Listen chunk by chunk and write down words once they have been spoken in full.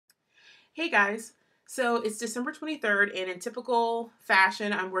Hey guys, so it's December 23rd, and in typical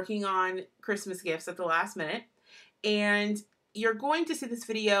fashion, I'm working on Christmas gifts at the last minute. And you're going to see this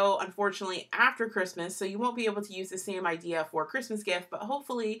video, unfortunately, after Christmas, so you won't be able to use the same idea for a Christmas gift, but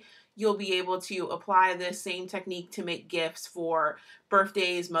hopefully, you'll be able to apply this same technique to make gifts for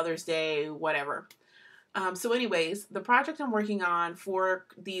birthdays, Mother's Day, whatever. Anyways, the project I'm working on for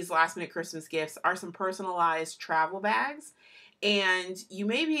these last minute Christmas gifts are some personalized travel bags. And you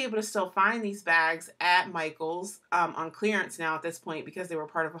may be able to still find these bags at Michael's on clearance now at this point because they were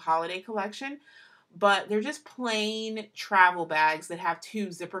part of a holiday collection. But they're just plain travel bags that have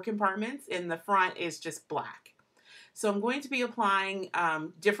two zipper compartments, and the front is just black. So I'm going to be applying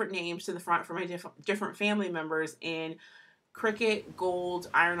different names to the front for my different family members in Cricut Gold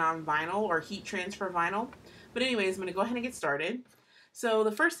Iron-On Vinyl or Heat Transfer Vinyl. But anyways, I'm going to go ahead and get started. So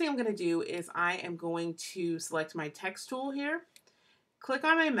the first thing I'm going to do is I am going to select my text tool here, click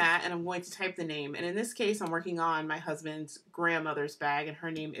on my mat, and I'm going to type the name. And in this case, I'm working on my husband's grandmother's bag, and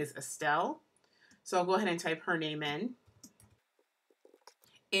her name is Estelle. So I'll go ahead and type her name in.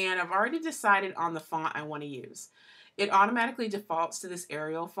 And I've already decided on the font I want to use. It automatically defaults to this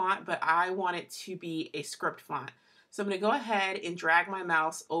Arial font, but I want it to be a script font. So I'm going to go ahead and drag my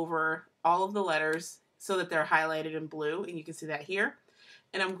mouse over all of the letters so that they're highlighted in blue, and you can see that here.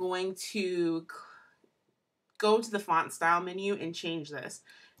 And I'm going to go to the font style menu and change this.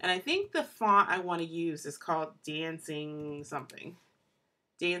 And I think the font I want to use is called Dancing something.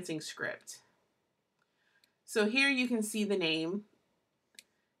 Dancing Script. So here you can see the name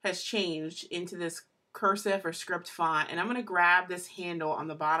has changed into this cursive or script font, and I'm going to grab this handle on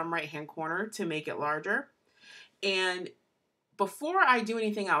the bottom right hand corner to make it larger. And before I do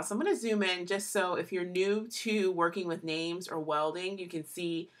anything else, I'm going to zoom in just so if you're new to working with names or welding, you can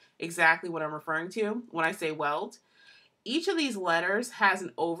see exactly what I'm referring to when I say weld. Each of these letters has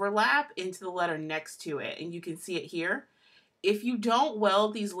an overlap into the letter next to it, and you can see it here. If you don't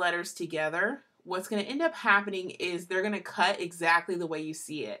weld these letters together, what's going to end up happening is they're going to cut exactly the way you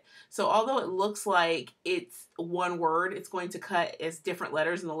see it. So although it looks like it's one word, it's going to cut as different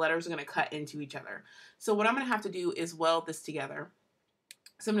letters, and the letters are going to cut into each other. So what I'm going to have to do is weld this together.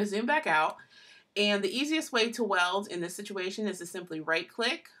 So I'm going to zoom back out. And the easiest way to weld in this situation is to simply right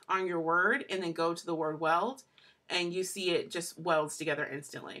click on your word and then go to the word weld, and you see it just welds together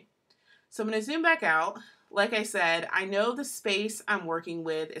instantly. So I'm going to zoom back out. Like I said, I know the space I'm working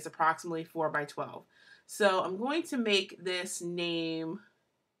with is approximately 4 by 12. So I'm going to make this name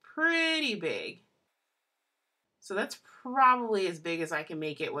pretty big. So that's probably as big as I can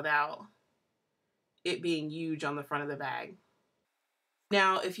make it without it being huge on the front of the bag.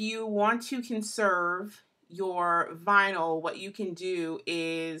 Now, if you want to conserve your vinyl, what you can do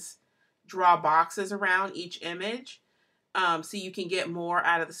is draw boxes around each image. So you can get more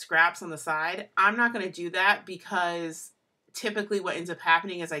out of the scraps on the side. I'm not going to do that because typically what ends up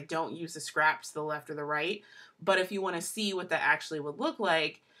happening is I don't use the scraps to the left or the right. But if you want to see what that actually would look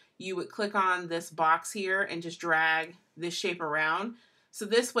like, you would click on this box here and just drag this shape around. So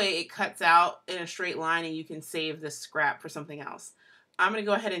this way it cuts out in a straight line and you can save this scrap for something else. I'm going to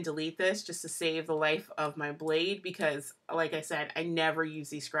go ahead and delete this just to save the life of my blade because, like I said, I never use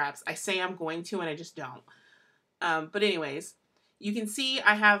these scraps. I say I'm going to and I just don't. But anyways, you can see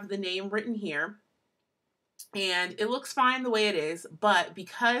I have the name written here, and it looks fine the way it is, but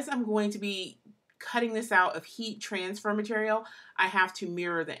because I'm going to be cutting this out of heat transfer material, I have to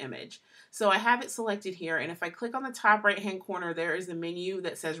mirror the image. So I have it selected here, and if I click on the top right hand corner, there is a menu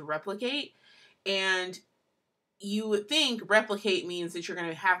that says replicate, and you would think replicate means that you're going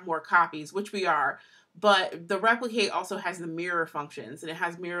to have more copies, which we are, but the replicate also has the mirror functions, and it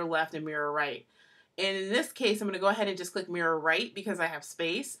has mirror left and mirror right. And in this case, I'm going to go ahead and just click mirror right because I have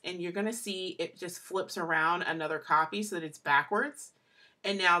space, and you're going to see it just flips around another copy so that it's backwards.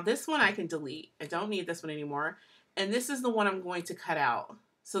 And now this one I can delete. I don't need this one anymore. And this is the one I'm going to cut out.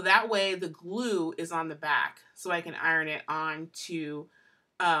 So that way the glue is on the back so I can iron it onto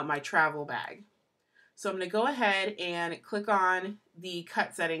my travel bag. So I'm going to go ahead and click on the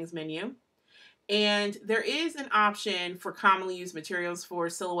cut settings menu. And there is an option for commonly used materials for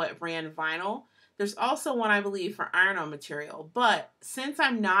Silhouette brand vinyl. There's also one, I believe, for iron-on material. But since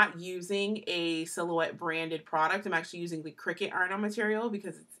I'm not using a Silhouette branded product, I'm actually using the Cricut iron-on material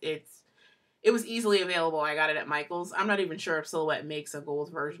because it was easily available. I got it at Michael's. I'm not even sure if Silhouette makes a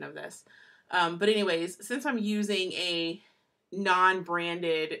gold version of this. But anyways, since I'm using a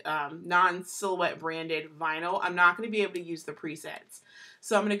non-branded, non-Silhouette branded vinyl, I'm not going to be able to use the presets.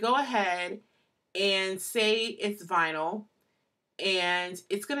 So I'm going to go ahead and say it's vinyl. and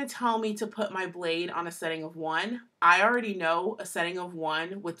it's going to tell me to put my blade on a setting of 1. I already know a setting of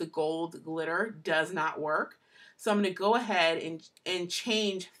 1 with the gold glitter does not work. So I'm going to go ahead and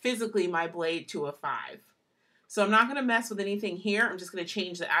change physically my blade to a 5. So I'm not going to mess with anything here. I'm just going to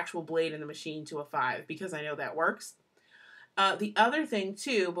change the actual blade in the machine to a 5 because I know that works. The other thing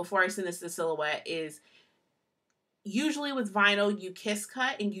too, before I send this to Silhouette, is usually with vinyl you kiss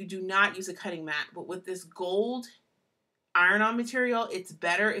cut and you do not use a cutting mat. But with this gold iron-on material, it's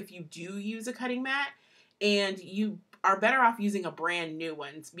better if you do use a cutting mat, and you are better off using a brand new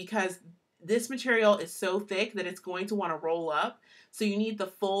one because this material is so thick that it's going to want to roll up. So you need the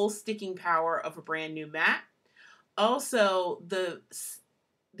full sticking power of a brand new mat. Also, the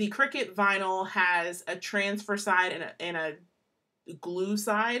Cricut vinyl has a transfer side and a glue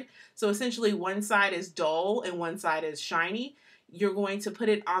side. So essentially one side is dull and one side is shiny. You're going to put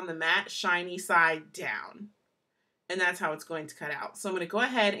it on the mat, shiny side down. And that's how it's going to cut out. So I'm going to go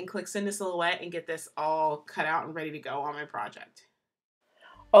ahead and click Send to Silhouette and get this all cut out and ready to go on my project.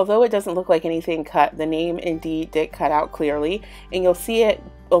 Although it doesn't look like anything cut, the name indeed did cut out clearly, and you'll see it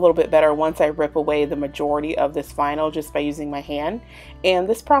a little bit better once I rip away the majority of this vinyl just by using my hand. And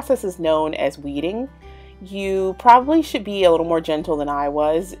this process is known as weeding. You probably should be a little more gentle than I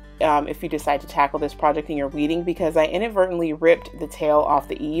was if you decide to tackle this project in your weeding, because I inadvertently ripped the tail off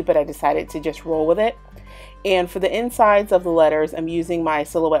the E, but I decided to just roll with it. And for the insides of the letters, I'm using my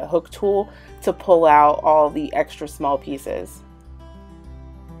Silhouette hook tool to pull out all the extra small pieces.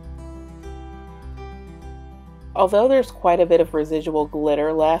 Although there's quite a bit of residual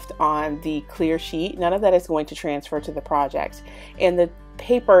glitter left on the clear sheet, none of that is going to transfer to the project. And the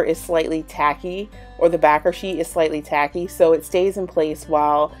paper is slightly tacky, or the backer sheet is slightly tacky, so it stays in place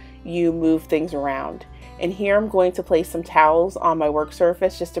while you move things around. And here I'm going to place some towels on my work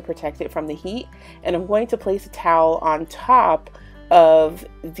surface just to protect it from the heat. And I'm going to place a towel on top of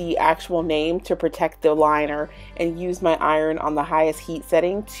the actual name to protect the liner, and use my iron on the highest heat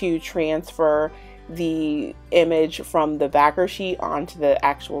setting to transfer the image from the backer sheet onto the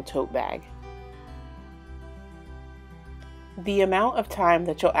actual tote bag. The amount of time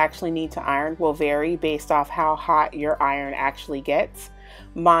that you'll actually need to iron will vary based off how hot your iron actually gets.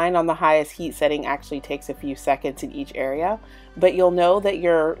 Mine on the highest heat setting actually takes a few seconds in each area, but you'll know that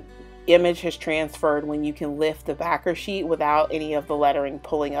your image has transferred when you can lift the backer sheet without any of the lettering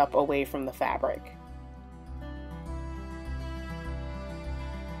pulling up away from the fabric.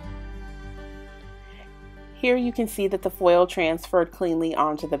 Here you can see that the foil transferred cleanly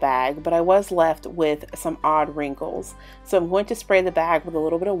onto the bag, but I was left with some odd wrinkles. So I'm going to spray the bag with a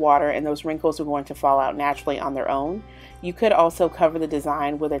little bit of water, and those wrinkles are going to fall out naturally on their own. You could also cover the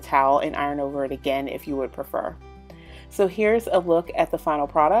design with a towel and iron over it again if you would prefer. So here's a look at the final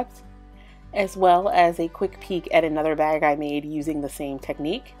product, as well as a quick peek at another bag I made using the same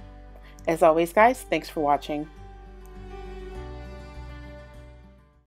technique. As always guys, thanks for watching.